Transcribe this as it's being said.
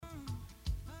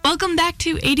Welcome back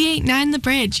to 88.9 The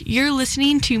Bridge. You're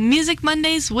listening to Music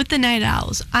Mondays with the Night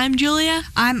Owls. I'm Julia.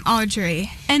 I'm Audrey.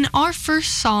 And our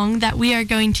first song that we are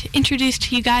going to introduce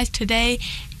to you guys today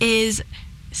is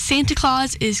Santa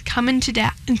Claus is Coming to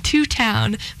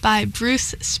Town by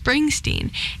Bruce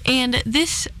Springsteen. And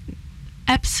this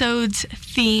episode's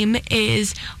theme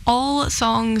is all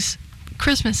songs,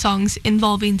 Christmas songs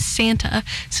involving Santa.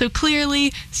 So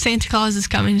clearly, Santa Claus is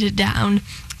coming to town.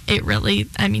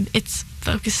 It's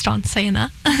focused on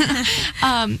Santa.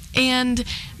 And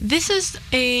this is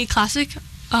a classic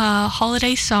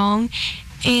holiday song,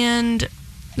 and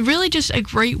really just a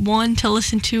great one to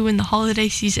listen to in the holiday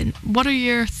season. What are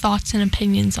your thoughts and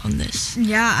opinions on this?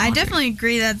 Yeah, I definitely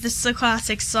agree that this is a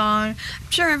classic song.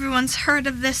 I'm sure everyone's heard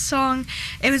of this song.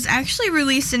 It was actually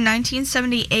released in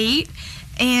 1978,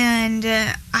 and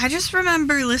I just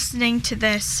remember listening to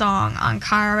this song on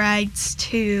car rides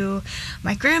to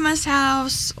my grandma's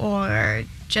house, or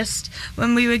just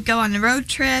when we would go on the road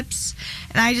trips.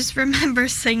 And I just remember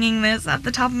singing this at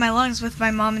the top of my lungs with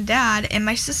my mom and dad and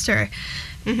my sister.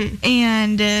 Mm-hmm.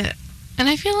 And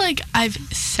I feel like I've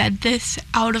said this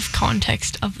out of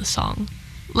context of the song.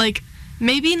 Like,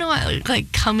 maybe not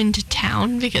like coming to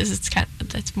town, because it's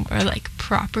that's more like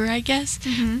proper, I guess.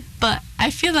 Mm-hmm. But I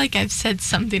feel like I've said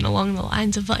something along the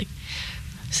lines of like,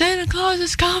 Santa Claus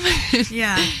is coming.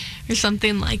 Yeah. Or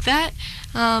something like that.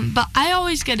 But I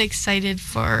always get excited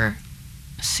for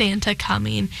Santa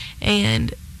coming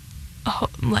and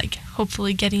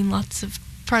hopefully getting lots of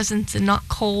presents and not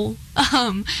coal.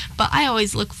 But I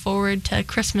always look forward to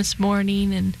Christmas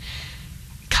morning and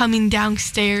coming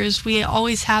downstairs. We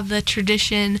always have the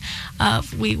tradition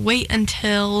of we wait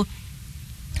until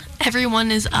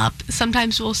everyone is up.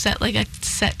 Sometimes we'll set like a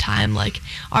set time. Like,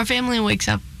 our family wakes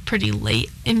up pretty late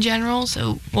in general,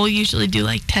 so we'll usually do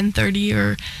like 10:30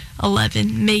 or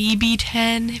 11, maybe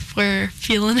 10 if we're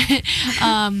feeling it.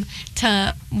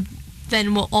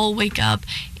 Then we'll all wake up,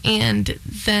 and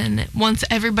then once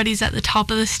everybody's at the top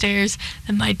of the stairs,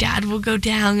 then my dad will go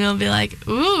down and he'll be like,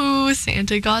 "Ooh,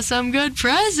 Santa got some good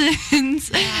presents."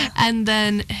 Yeah. And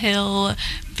then he'll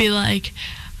be like,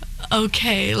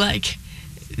 okay, like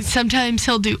sometimes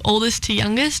he'll do oldest to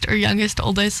youngest or youngest to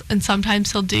oldest, and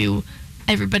sometimes he'll do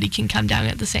everybody can come down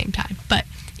at the same time. But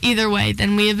either way,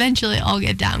 then we eventually all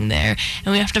get down there,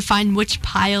 and we have to find which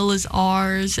pile is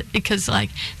ours, because like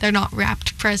they're not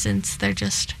wrapped presents, they're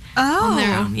just on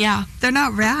their own. Yeah, they're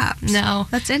not wrapped. no,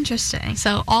 That's interesting.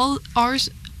 so all ours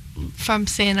from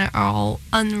Santa are all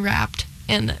unwrapped,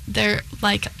 and they're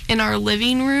like in our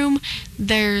living room.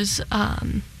 There's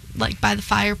like by the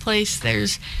fireplace,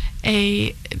 there's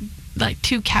a like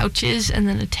 2 couches and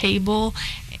then a table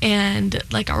and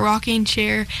like a rocking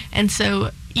chair, and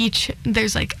so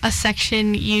there's like a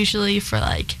section usually for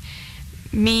like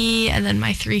me and then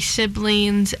my 3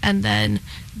 siblings, and then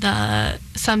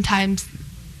sometimes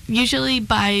usually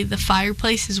by the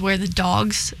fireplace is where the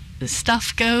dogs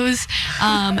stuff goes,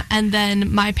 and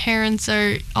then my parents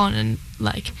are on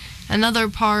another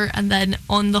part, and then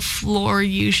on the floor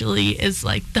usually is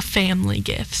like the family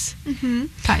gifts. Mm-hmm.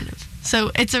 Kind of.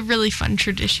 So it's a really fun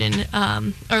tradition,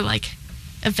 or like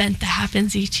event that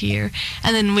happens each year.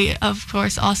 And then we of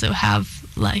course also have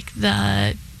like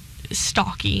the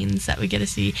stockings that we get to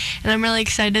see, and I'm really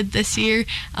excited this year.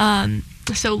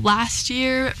 So last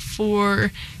year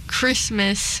for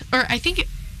Christmas, or I think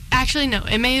actually no,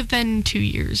 it may have been 2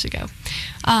 years ago,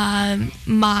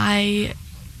 my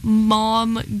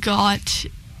mom got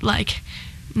like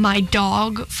my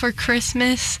dog for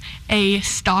Christmas a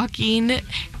stocking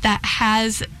that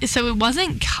has, so it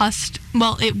wasn't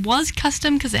it was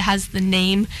custom because it has the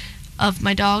name of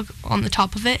my dog on the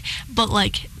top of it, but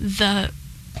like the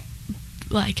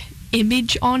like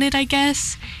image on it, I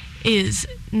guess, is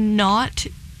not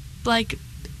like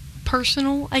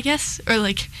personal, I guess, or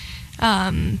like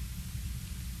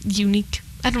unique.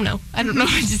 I don't know what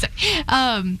to say.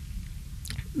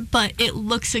 But it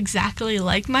looks exactly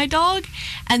like my dog.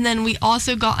 And then we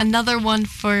also got another one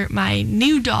for my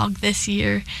new dog this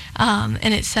year,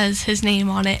 and it says his name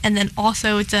on it. And then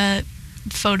also it's a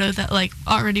photo that like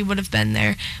already would have been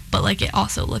there, but like it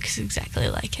also looks exactly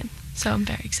like him. So I'm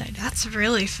very excited. That's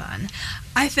really fun.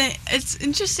 I think it's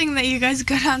interesting that you guys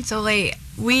got on so late.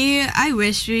 I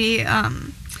wish we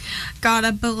got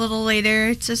up a little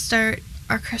later to start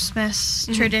our Christmas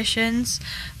traditions,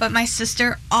 but my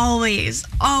sister always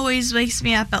wakes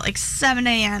me up at like 7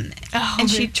 a.m. Oh, and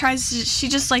okay. she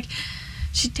just like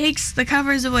she takes the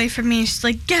covers away from me. She's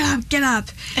like, get up. You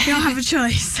don't have a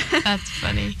choice. That's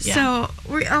funny. Yeah. So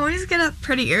we always get up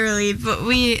pretty early, but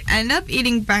we end up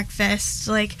eating breakfast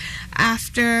like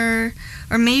after,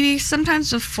 or maybe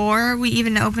sometimes before we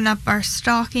even open up our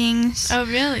stockings. Oh,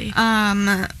 really?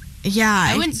 Yeah.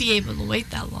 I wouldn't be able to wait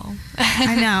that long.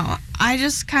 I know. I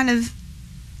just kind of,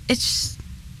 it's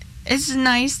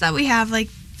nice that we have like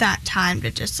that time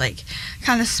to just like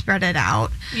kind of spread it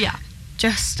out. Yeah.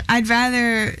 I'd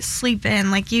rather sleep in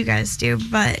like you guys do,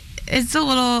 but it's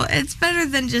better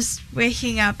than just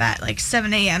waking up at like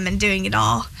 7 a.m. and doing it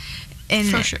all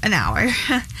in an hour.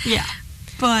 Yeah.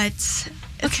 But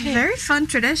it's a very fun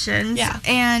tradition. Yeah.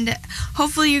 And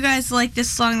hopefully you guys like this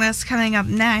song that's coming up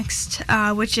next,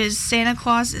 which is Santa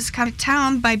Claus is Coming to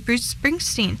Town by Bruce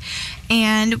Springsteen.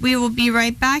 And we will be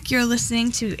right back. You're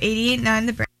listening to 88.9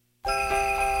 The Break.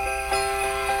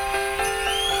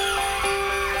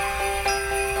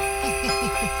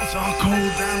 It's all cold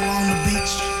down along the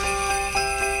beach.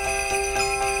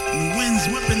 And the wind's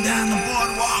whipping down the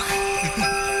boardwalk.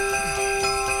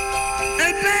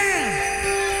 Hey, man!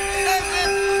 Hey, man!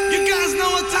 You guys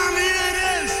know what time of year it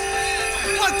is?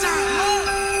 What time?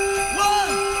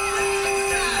 What?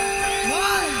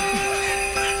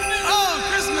 Oh,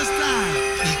 Christmas time.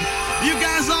 You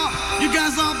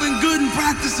guys all been good and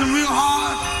practicing real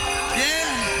hard?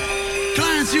 Yeah?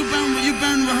 Clarence, you've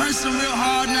been rehearsing real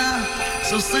hard now.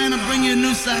 So Santa, bring you a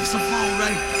new saxophone,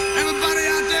 right? Everybody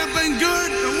out there been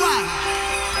good or what?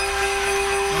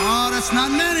 Oh, that's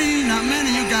not many.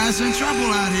 You guys are in trouble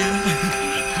out here.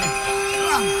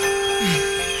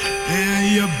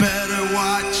 And you better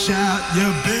watch out.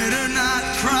 You better not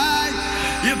cry.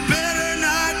 You better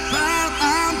not pout.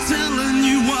 I'm telling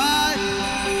you why.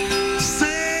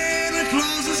 Santa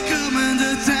Claus is coming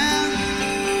to town.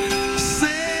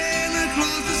 Santa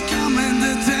Claus is coming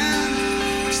to town.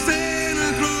 Say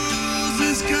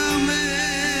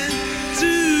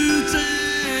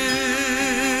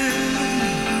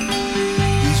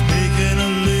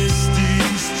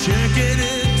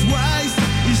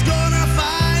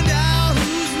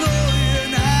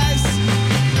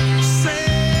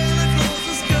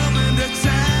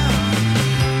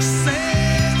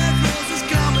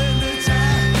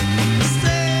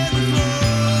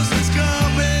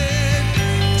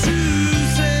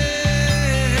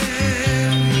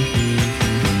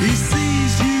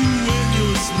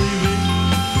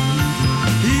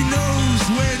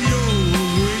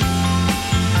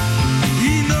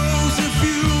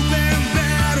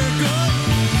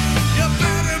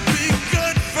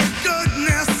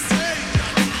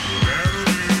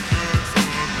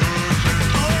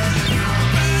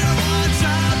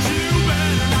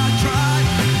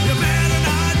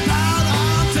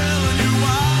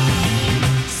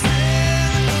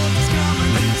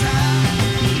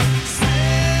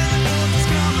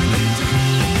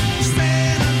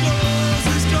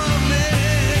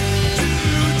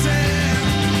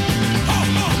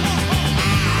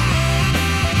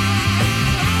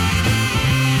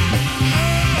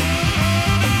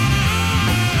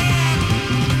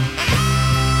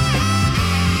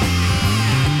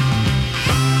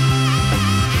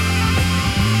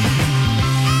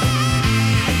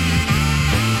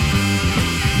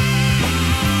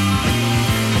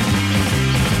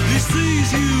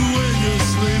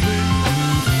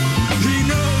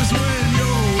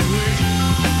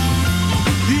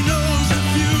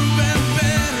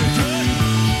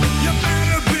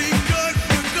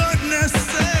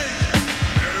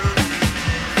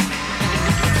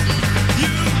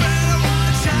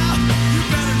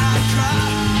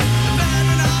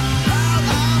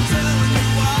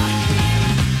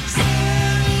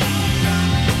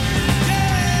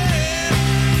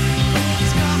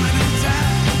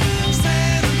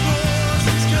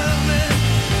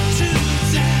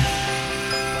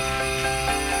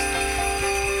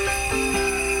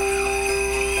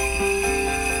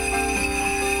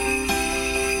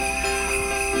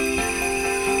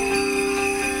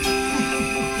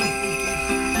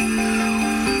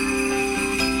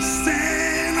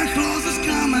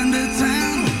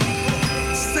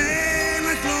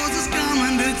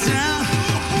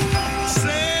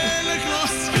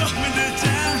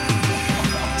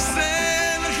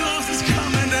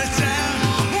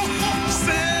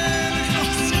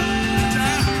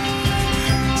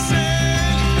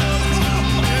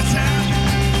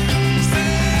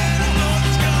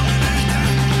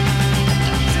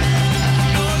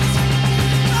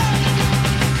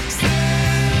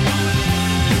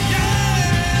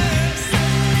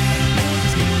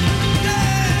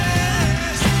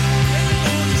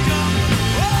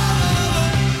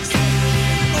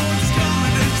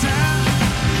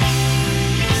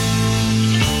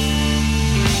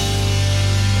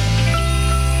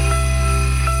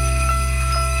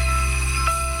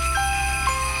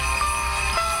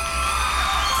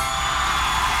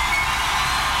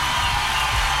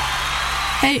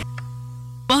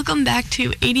Welcome back to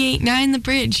 88.9 The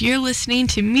Bridge. You're listening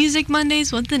to Music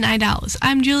Mondays with the Night Owls.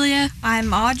 I'm Julia.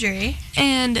 I'm Audrey.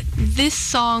 And this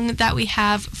song that we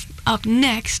have up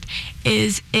next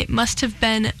is It Must Have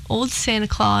Been Old Santa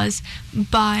Claus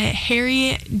by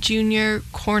Harry Jr.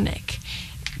 Connick,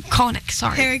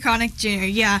 sorry. Harry Connick Jr.,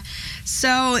 yeah.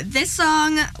 So this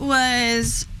song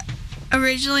was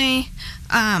originally,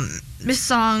 I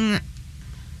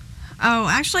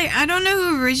don't know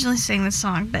who originally sang this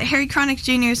song, but Harry Connick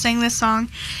Jr. sang this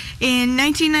song in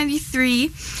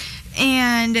 1993,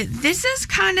 and this is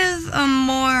kind of a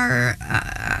more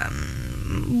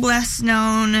less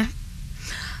known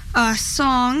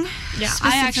song. Yeah,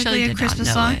 I actually did not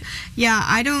know it. Yeah,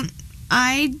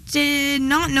 I did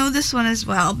not know this one as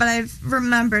well, but I've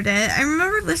remembered it. I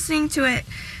remember listening to it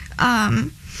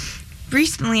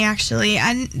recently, actually.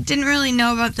 I didn't really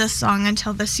know about this song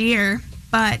until this year.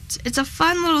 But it's a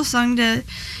fun little song to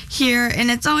hear, and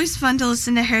it's always fun to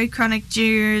listen to Harry Connick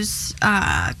Jr.'s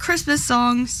Christmas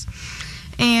songs.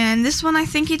 And this one I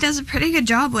think he does a pretty good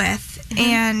job with. Mm-hmm.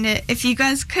 And if you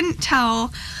guys couldn't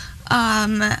tell,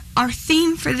 our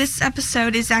theme for this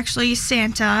episode is actually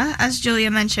Santa, as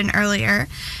Julia mentioned earlier.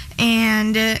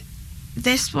 And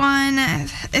this one,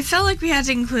 it felt like we had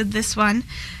to include this one,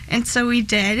 and so we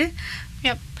did.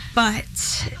 Yep.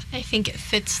 But I think it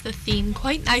fits the theme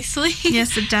quite nicely.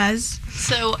 Yes, it does.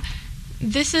 So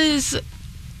this is,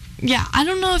 I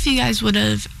don't know if you guys would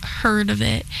have heard of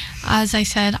it. As I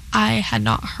said, I had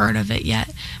not heard of it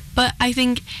yet. But I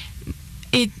think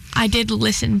I did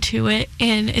listen to it,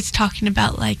 and it's talking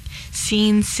about, like,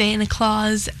 seeing Santa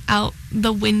Claus out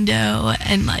the window,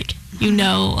 and, like,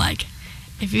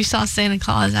 if you saw Santa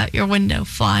Claus out your window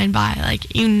flying by, like,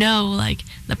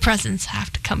 the presents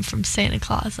have to come from Santa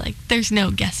Claus. Like, there's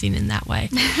no guessing in that way.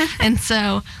 And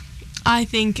so I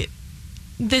think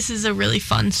this is a really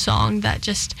fun song that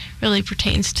just really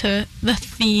pertains to the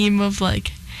theme of,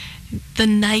 like, the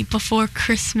night before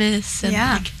Christmas. And,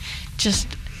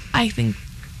 I think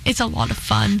it's a lot of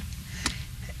fun.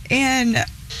 And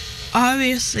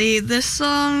obviously this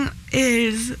song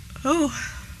is...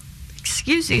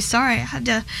 excuse me, sorry, I had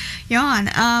to yawn.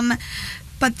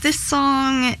 But this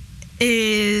song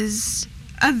is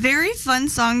a very fun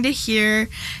song to hear.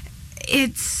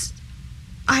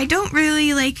 I don't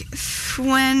really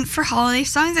for holiday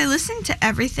songs, I listen to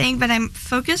everything, but I'm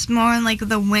focused more on, like,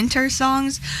 the winter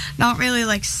songs, not really,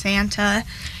 like, Santa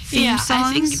themed songs.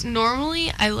 I think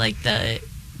normally I like the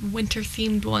winter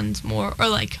themed ones more, or,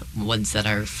 like, ones that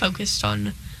are focused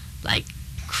on, like,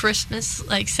 Christmas,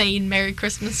 like saying Merry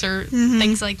Christmas or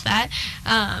things like that.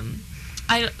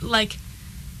 I like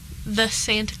the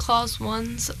Santa Claus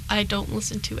ones. I don't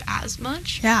listen to as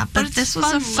much. Yeah, but this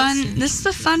was this is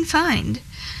a fun find.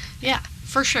 Yeah,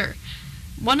 for sure.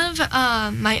 One of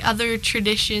my other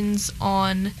traditions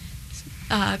on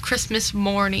Christmas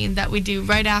morning that we do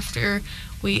right after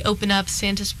we open up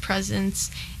Santa's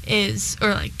presents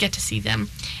get to see them,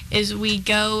 is we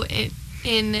go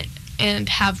in and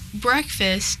have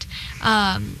breakfast,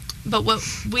 but what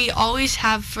we always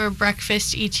have for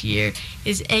breakfast each year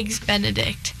is Eggs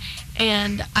Benedict,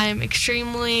 and I'm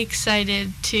extremely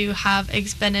excited to have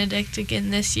Eggs Benedict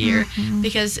again this year,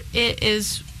 because it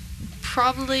is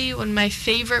probably one of my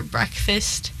favorite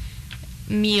breakfast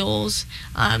meals,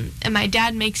 and my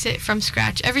dad makes it from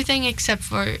scratch, everything except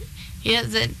for he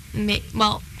doesn't make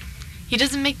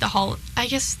the whole, I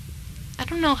guess, I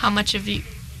don't know how much of you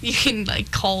can,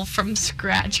 like, call from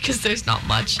scratch, because there's not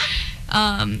much,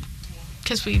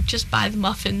 because we just buy the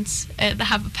muffins and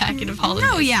have a packet of holidays.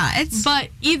 Oh, yeah, but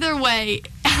either way,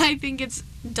 I think it's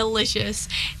delicious,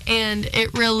 and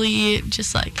it really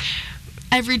just, like,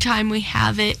 every time we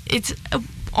have it, it's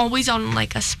always on,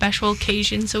 like, a special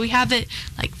occasion. So we have it,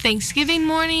 like, Thanksgiving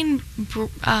morning,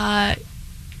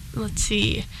 let's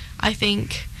see, I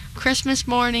think Christmas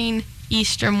morning,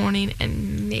 Easter morning,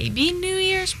 and maybe New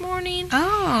Year's morning.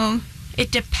 Oh. It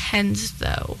depends,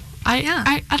 though.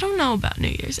 I don't know about New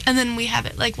Year's. And then we have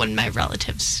it, like, when my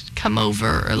relatives come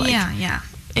over, or, like,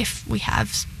 if we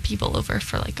have people over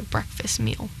for, like, a breakfast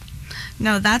meal.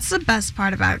 No, that's the best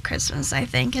part about Christmas, I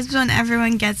think, is when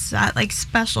everyone gets that, like,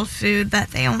 special food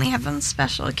that they only have on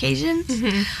special occasions.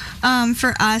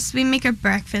 For us, we make a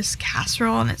breakfast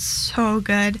casserole, and it's so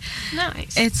good.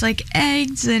 Nice. It's, like,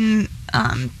 eggs and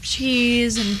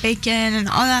cheese and bacon and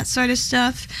all that sort of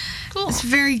stuff. Cool. It's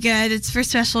very good. It's for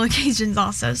special occasions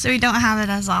also, so we don't have it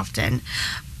as often.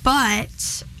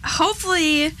 But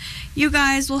hopefully you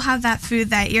guys will have that food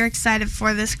that you're excited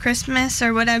for this Christmas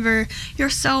or whatever you're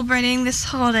celebrating this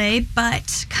holiday.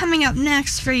 But coming up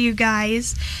next for you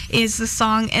guys is the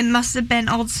song It Must Have Been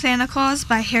Old Santa Claus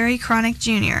by Harry Connick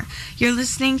Jr. You're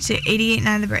listening to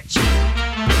 88.9 The Bridge.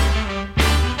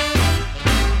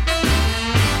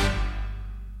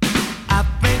 I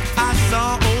think I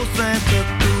saw old Santa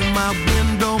through my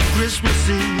window Christmas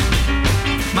Eve.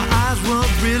 My eyes were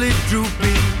really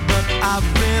droopy, but I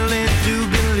really do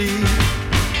believe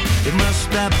it must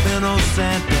have been old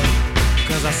Santa,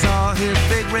 'cause I saw his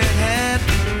big red hat,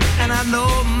 and I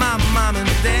know my mom and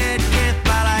dad can't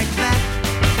fly like that.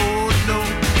 Oh no,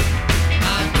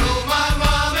 I know my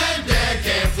mom and dad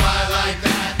can't fly like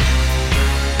that.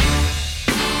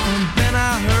 and then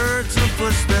I heard some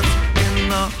footsteps in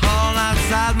the hall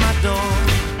outside my door.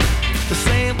 The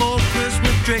same old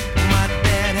Christmas trick my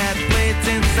dad had played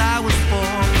since I was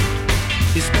 4.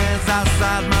 He stands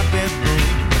outside my bedroom,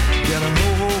 yelling ho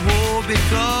ho ho,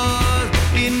 because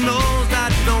he knows I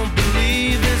don't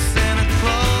believe in Santa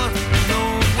Claus. No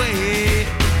way.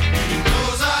 He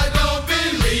knows I don't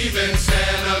believe in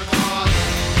Santa Claus.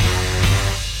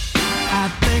 I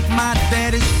think my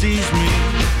daddy sees me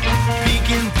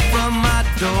peeking from my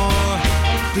door,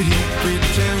 but he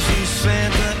pretends he's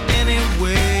Santa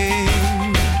anyway.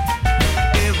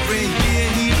 Every year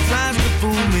he tries to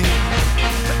fool me,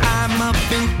 but I'm a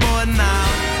big boy now.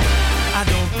 I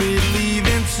don't believe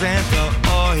in Santa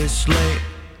or his sleigh,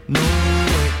 no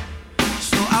way.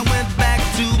 So I went back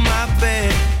to my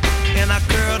bed and I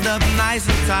curled up nice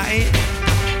and tight.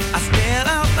 I stared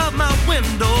out of my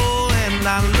window and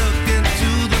I looked into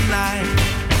the night.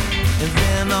 And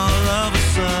then all of a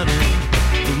sudden,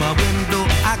 through my window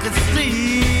I could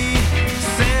see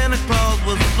Santa Claus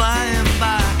was flying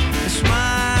by and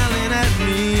smiling at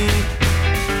me.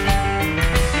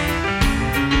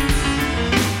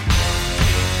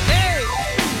 Hey!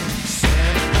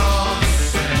 Santa Claus,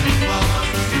 Santa Claus,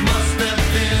 it must have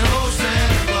been old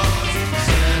Santa Claus.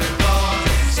 Santa Claus,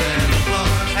 Santa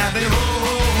Claus, happy ho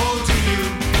ho ho to you.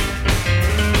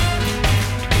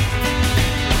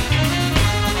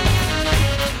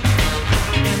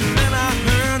 And then I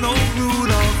heard old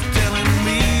Rudolph telling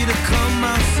me to come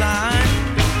outside.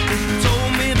 He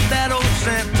told me that old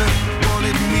Santa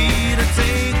wanted me to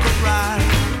take a ride.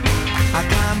 I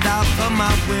climbed out of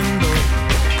my window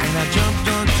and I jumped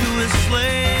onto his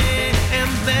sleigh. And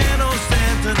then old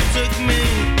Santa took me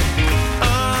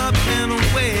up and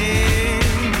away.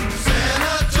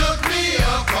 Santa took me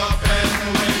up and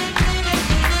away.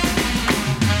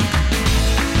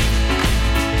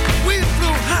 We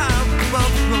flew high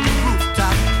above the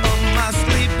rooftop of my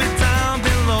sleepy town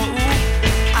below.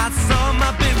 I saw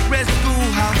my big red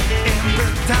schoolhouse in the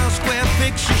town square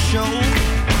picture show.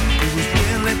 It was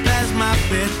really past my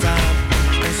bedtime,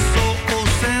 and so old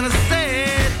Santa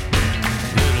said,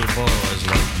 "Little boys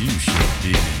like you should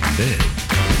be in bed."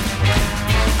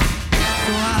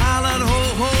 So I hollered ho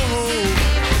ho ho,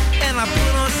 and I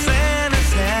put on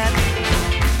Santa's hat,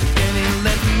 and he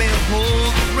let me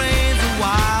hold the reins a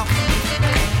while.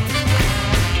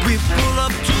 We pull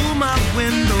up to my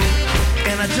window,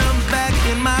 and I jump back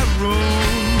in my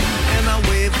room, and I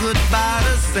wave goodbye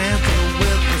to Santa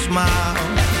with a smile.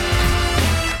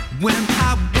 When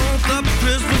I woke up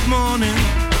Christmas morning,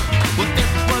 well, it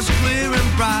was clear and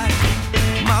bright.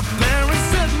 My parents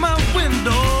said my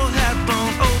window had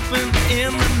blown open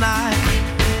in the night.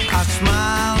 I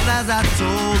smiled as I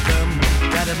told them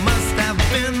that it must have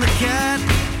been the cat,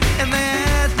 and they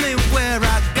asked me where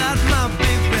I got my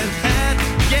big red hat.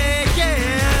 Yeah,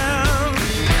 yeah.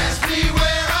 He asked me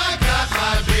where I got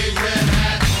my big red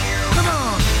hat. Come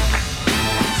on.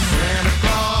 Santa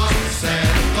Claus,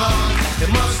 Santa Claus, it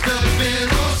must have been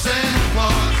old Santa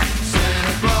Claus.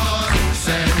 Santa Claus,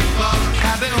 Santa Claus,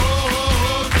 happy ho ho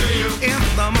ho to you. In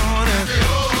the morning, Happy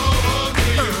ho ho ho to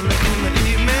you. early in the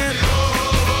evening, Ho ho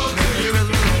ho to Merry you.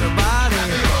 Christmas, everybody.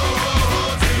 Happy ho ho ho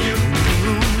to you.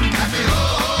 Happy ho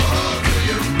ho ho to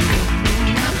you.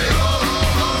 Happy ho ho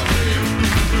ho to you.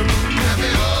 Happy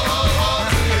ho ho ho to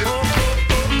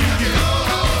you.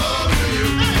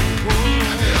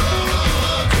 Happy ho ho ho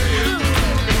to you.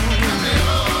 Happy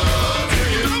ho ho ho to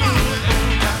you.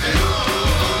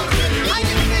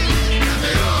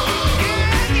 Happy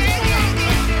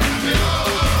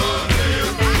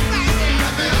ho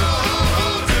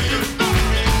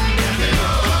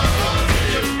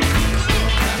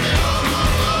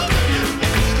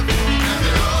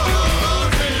ho ho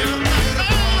to you.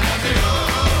 Happy ho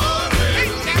ho ho to you.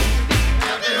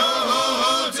 Happy ho ho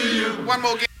ho. One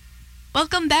more game.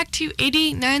 Welcome back to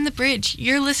 88.9 The Bridge.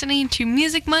 You're listening to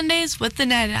Music Mondays with the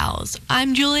Night Owls.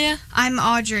 I'm Julia, I'm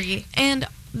Audrey. and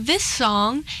this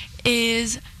song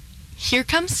is Here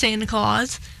Comes Santa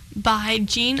Claus by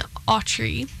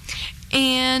Autry,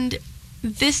 and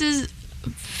this is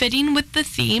fitting with the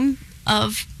theme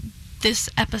of this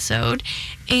episode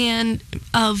and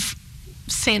of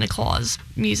Santa Claus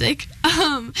music.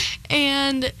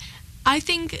 And I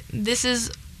think this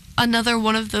is another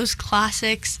one of those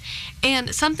classics.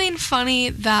 And something funny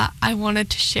that I wanted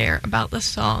to share about the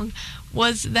song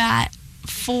was that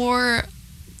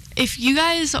if you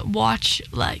guys watch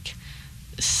like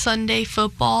Sunday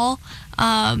football,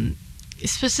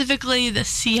 specifically the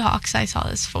Seahawks I saw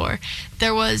this for,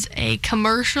 there was a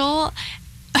commercial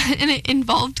and it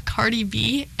involved Cardi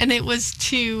B, and it was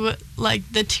to like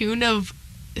the tune of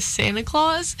Santa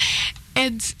Claus,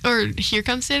 or Here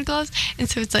Comes Santa Claus, and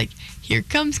so it's like, here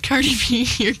comes Cardi B,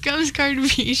 here comes Cardi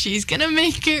B, she's gonna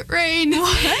make it rain.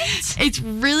 What? It's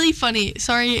really funny.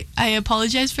 Sorry, I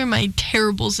apologize for my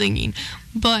terrible singing,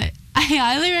 but I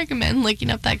highly recommend looking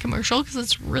up that commercial because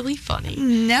it's really funny.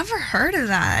 Never heard of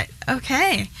that.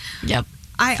 Okay. Yep.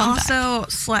 I Fun also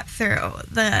slept through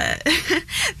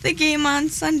the game on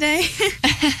Sunday.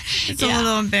 It's a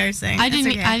little embarrassing. I It's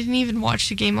didn't. okay. I didn't even watch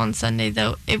the game on Sunday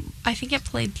though. I think it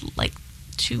played like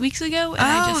 2 weeks ago.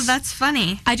 And that's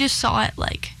funny. I just saw it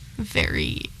like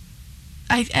very.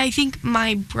 I think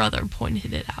my brother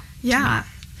pointed it out. Yeah.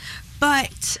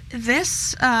 But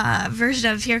this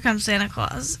version of Here Comes Santa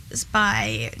Claus is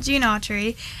by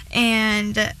Autry,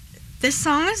 and this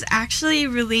song was actually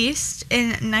released in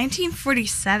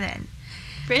 1947.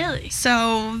 Really?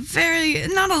 So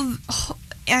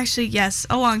actually, yes,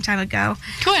 a long time ago.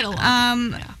 Quite a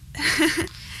long.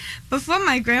 Before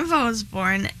my grandpa was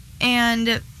born,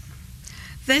 and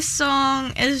this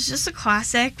song is just a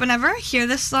classic. Whenever I hear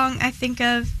this song, I think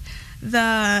of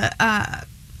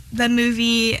the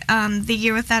movie The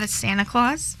Year Without a Santa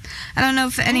Claus. I don't know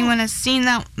if anyone has seen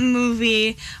that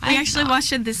movie. We actually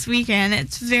watched it this weekend.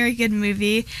 It's a very good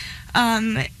movie.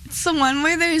 It's the one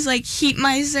where there's like heat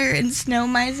miser and snow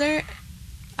miser.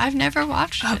 I've never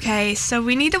watched it. Okay, so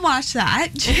we need to watch that.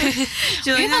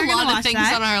 We have a lot of things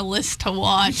on our list to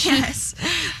watch. Yes,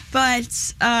 but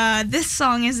this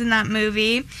song is in that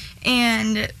movie,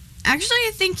 and actually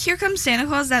I think Here Comes Santa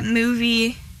Claus, that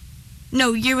movie...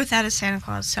 No, Year Without a Santa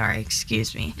Claus, sorry,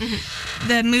 excuse me. Mm-hmm.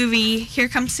 The movie Here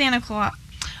Comes Santa Claus.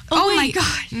 Oh my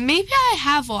God. Maybe I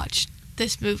have watched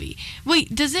this movie.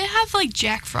 Wait, does it have like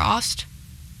Jack Frost?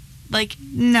 Like,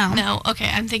 no. Okay,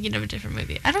 I'm thinking of a different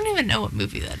movie. I don't even know what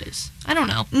movie that is. I don't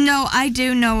know. No, I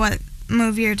do know what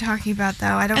movie you're talking about,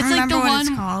 though. I don't remember what it's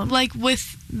called. Like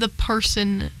with the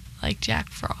person like Jack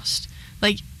Frost.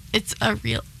 Like, it's a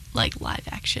real like live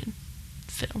action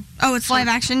film. Oh, it's live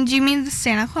action. Do you mean the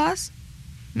Santa Claus?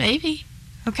 Maybe.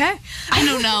 Okay. I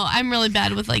don't know. I'm really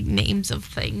bad with like names of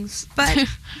things. But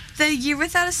The Year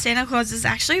Without a Santa Claus is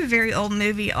actually a very old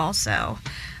movie also.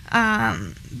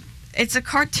 It's a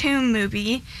cartoon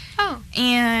movie. Oh.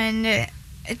 And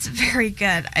it's very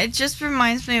good. It just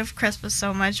reminds me of Christmas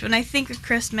so much. When I think of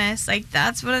Christmas, like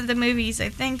that's one of the movies I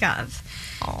think of.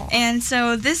 Aww. And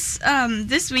so this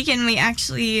weekend we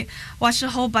actually watched a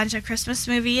whole bunch of Christmas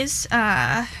movies.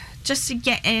 Just to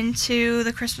get into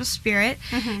the Christmas spirit.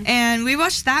 Mm-hmm. And we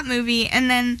watched that movie, and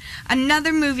then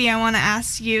another movie I want to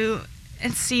ask you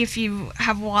and see if you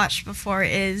have watched before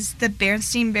is the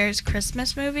Berenstain Bears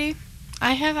Christmas movie.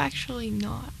 I have actually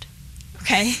not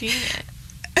seen it.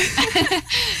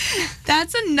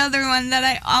 That's another one that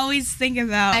I always think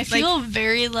about. I feel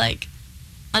very like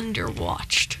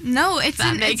underwatched. No, it's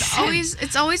sense.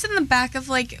 always in the back of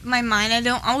like my mind. I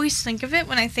don't always think of it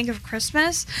when I think of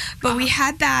Christmas, but we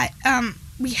had that.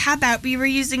 We were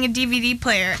using a DVD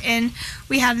player, and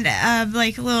we had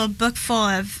like a little book full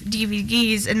of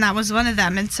DVDs, and that was one of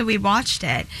them. And so we watched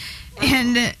it,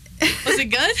 and was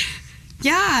it good?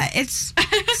 Yeah, it's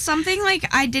something like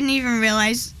I didn't even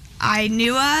realize I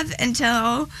knew of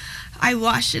until I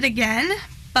watched it again,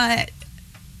 but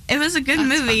it was a good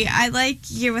movie. Funny. I like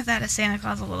Year Without a Santa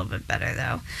Claus a little bit better,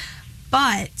 though.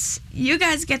 But you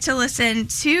guys get to listen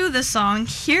to the song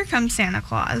Here Comes Santa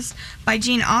Claus by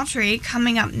Autry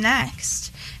coming up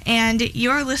next. And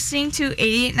you're listening to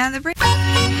 88.9 The Break.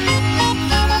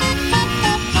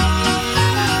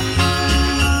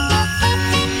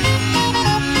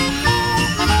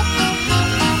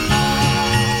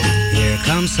 Here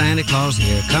comes Santa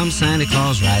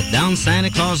Claus, right down Santa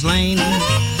Claus Lane.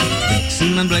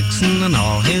 Vixen and Blixen and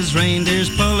all his reindeers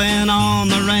pulling on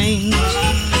the reins.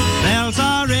 Bells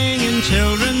are ringing,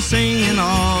 children singing,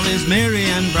 all is merry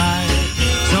and bright.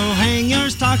 So hang your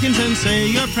stockings and say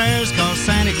your prayers, 'cause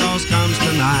Santa Claus comes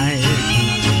tonight.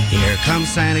 Here comes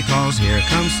Santa Claus,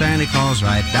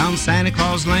 right down Santa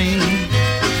Claus Lane.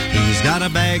 He's got a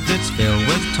bag that's filled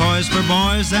with toys for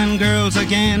boys and girls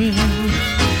again.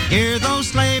 Hear those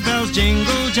sleigh bells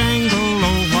jingle, jangle,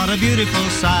 oh, what a beautiful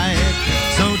sight.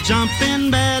 So jump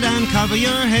in bed and cover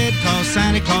your head, 'cause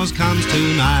Santa Claus comes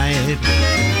tonight.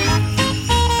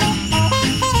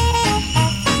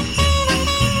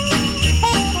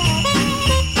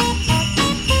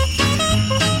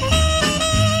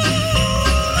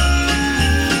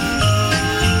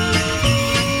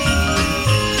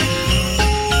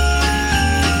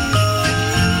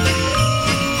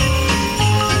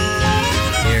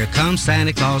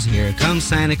 Santa Claus, here comes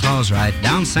Santa Claus, right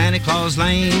down Santa Claus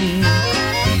Lane.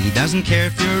 He doesn't care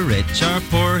if you're rich or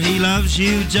poor, he loves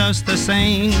you just the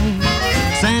same.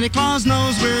 Santa Claus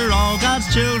knows we're all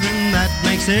God's children, that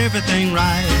makes everything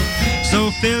right.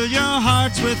 So fill your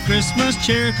hearts with Christmas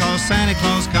cheer, 'cause Santa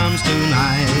Claus comes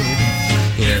tonight.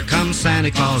 Here comes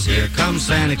Santa Claus, here comes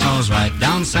Santa Claus, right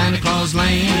down Santa Claus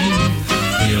Lane.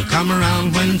 He'll come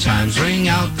around when chimes ring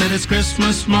out that it's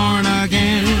Christmas morn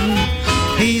again.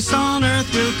 Peace on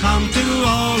earth will come to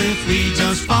all if we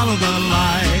just follow the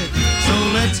light. So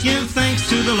let's give thanks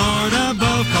to the Lord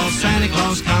above, 'cause Santa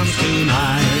Claus comes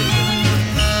tonight.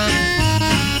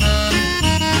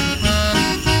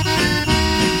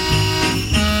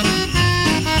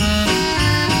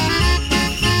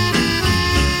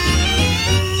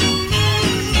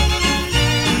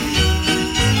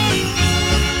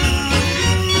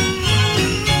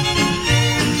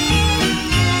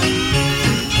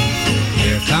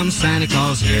 Santa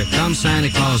Claus, here comes Santa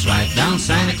Claus, right down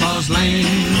Santa Claus Lane.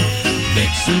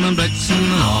 Vixen and Blitzen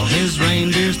and all his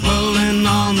reindeers pulling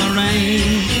on the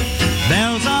rein.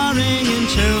 Bells are ringing,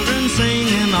 children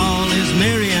singing, all is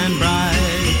merry and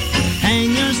bright.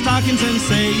 Hang your stockings and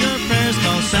say your prayers,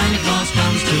 'cause Santa Claus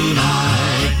comes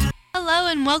tonight. Hello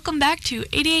and welcome back to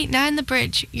 88.9 The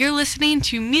Bridge. You're listening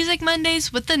to Music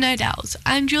Mondays with the Night Owls.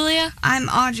 I'm Julia. I'm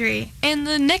Audrey. And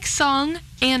the next song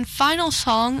and final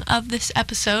song of this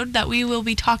episode that we will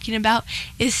be talking about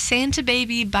is Santa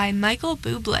Baby by Michael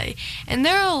Bublé. And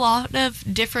there are a lot of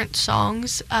different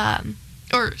songs,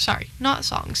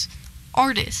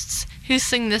 artists who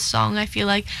sing this song. I feel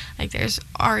like there's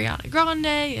Ariana Grande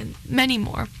and many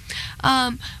more.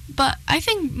 But I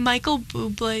think Michael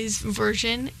Bublé's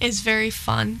version is very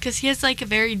fun because he has like a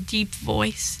very deep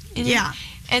voice in it.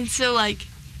 And so like,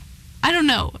 I don't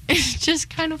know, it's just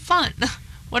kind of fun.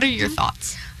 What are your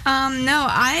thoughts?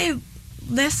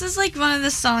 This is like one of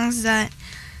the songs that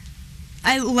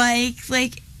I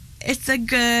like it's a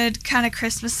good kind of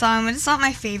Christmas song, but it's not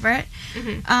my favorite.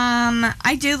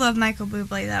 I do love Michael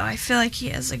Bublé though. I feel like he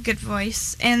has a good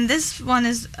voice, and this one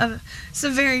is it's a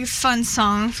very fun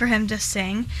song for him to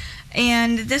sing.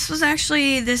 And this was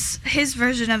actually his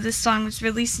version of this song was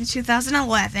released in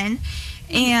 2011,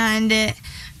 and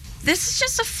this is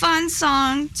just a fun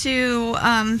song to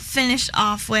finish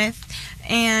off with.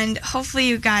 And hopefully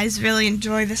you guys really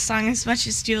enjoy this song as much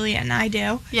as Julia and I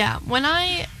do. Yeah, when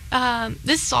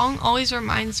this song always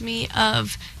reminds me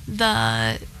of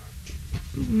the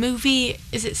movie,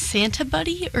 is it Santa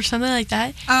Buddy or something like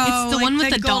that? Oh, it's the like one with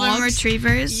the golden dogs.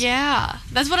 retrievers? Yeah,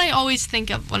 that's what I always think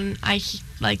of when I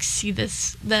see the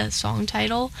song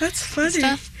title. That's funny.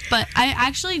 Stuff. But I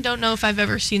actually don't know if I've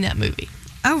ever seen that movie.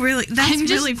 Oh, really? That's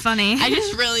really funny. I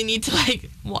just really need to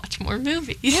watch more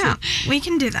movies. Yeah, we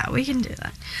can do that.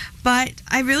 But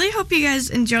I really hope you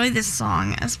guys enjoy this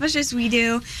song, as much as we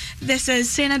do. This is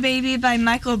Santa Baby by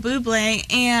Michael Bublé,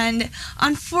 and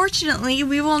unfortunately,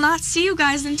 we will not see you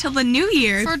guys until the new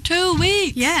year. For 2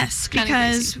 weeks. Yes,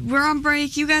 because we're on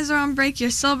break. You guys are on break. You're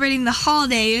celebrating the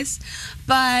holidays,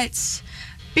 but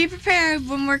be prepared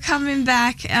when we're coming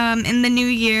back in the new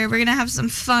year. We're going to have some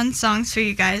fun songs for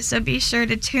you guys, so be sure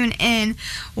to tune in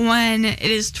when it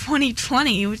is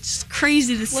 2020, which is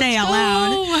crazy to say out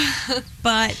loud.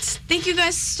 But thank you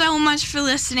guys so much for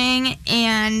listening,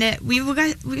 and we will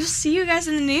see you guys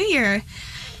in the new year.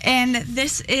 And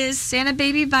this is Santa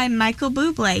Baby by Michael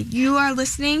Bublé. You are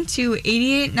listening to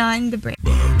 88.9 The Bridge.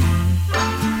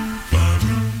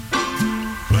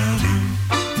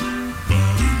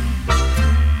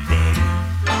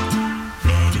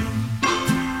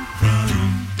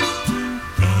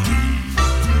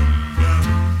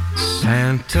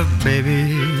 Santa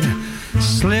baby,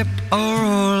 slip a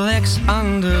Rolex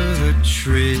under the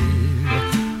tree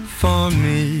for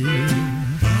me.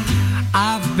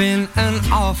 I've been an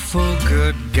awful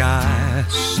good guy,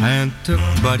 Santa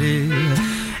buddy,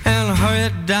 and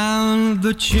hurry down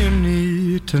the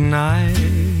chimney tonight.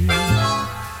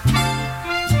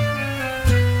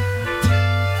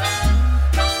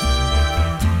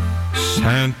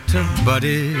 Santa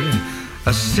buddy,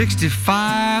 a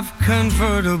 65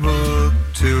 convertible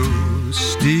to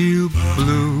steel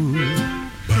blue.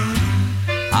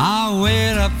 I'll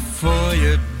wait up for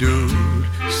you, dude,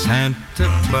 Santa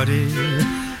buddy,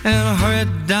 and hurry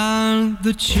down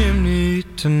the chimney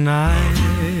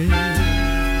tonight.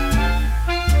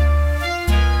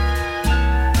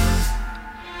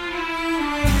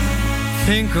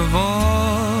 Think of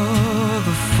all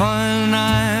the fun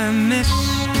I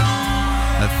missed.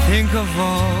 I think of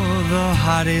all the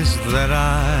hotties that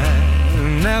I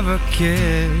never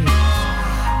kissed.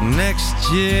 Next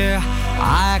year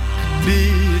I could be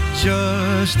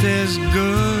just as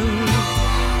good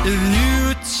if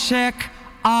you check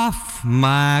off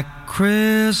my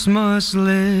Christmas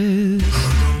list.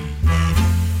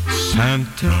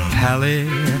 Santa Pally,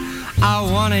 I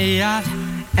want a yacht,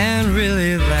 and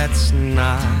really that's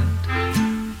not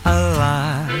a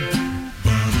lot.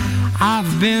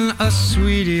 I've been a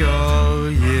sweetie all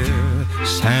year,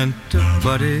 Santa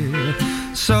buddy,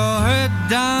 so hurry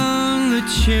down the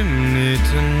chimney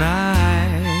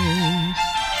tonight.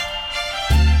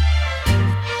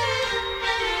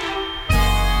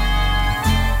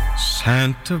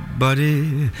 Santa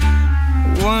buddy,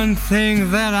 one thing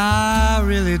that I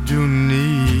really do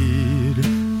need,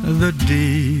 the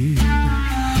deed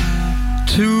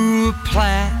to a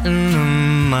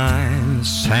platinum mine,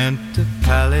 Santa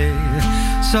Pally,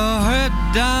 so hurry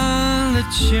down the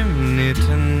chimney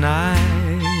tonight.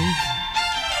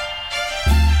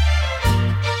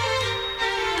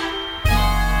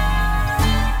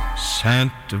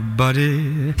 Santa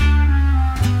buddy,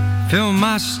 fill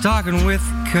my stocking with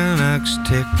Connick's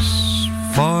ticks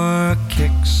for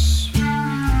kicks.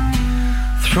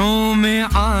 Throw me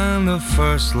on the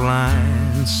first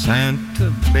line,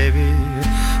 Santa baby,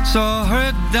 so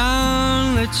hurry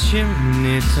down the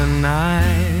chimney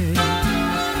tonight.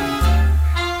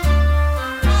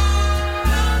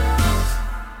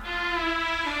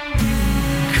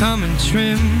 Come and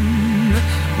trim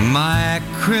my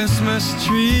Christmas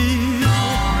tree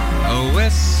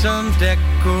with some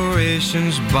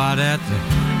decorations bought at the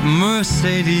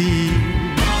Mercedes.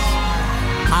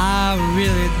 I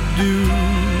really do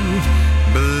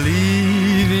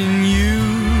believe in you.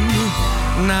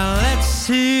 Now let's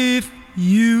see if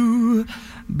you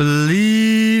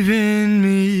believe in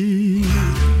me.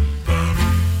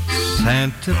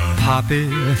 Santa Poppy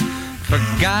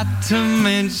forgot to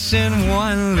mention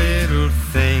one little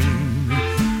thing.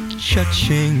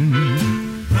 Cha-ching.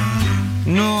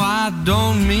 No, I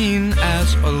don't mean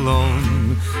as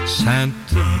alone,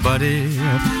 Santa buddy,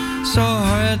 so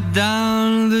hurry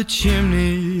down the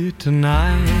chimney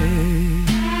tonight.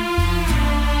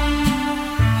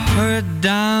 Hurry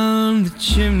down the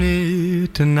chimney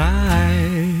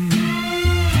tonight.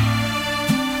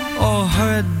 Oh,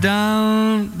 hurry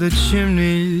down the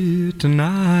chimney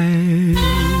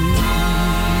tonight.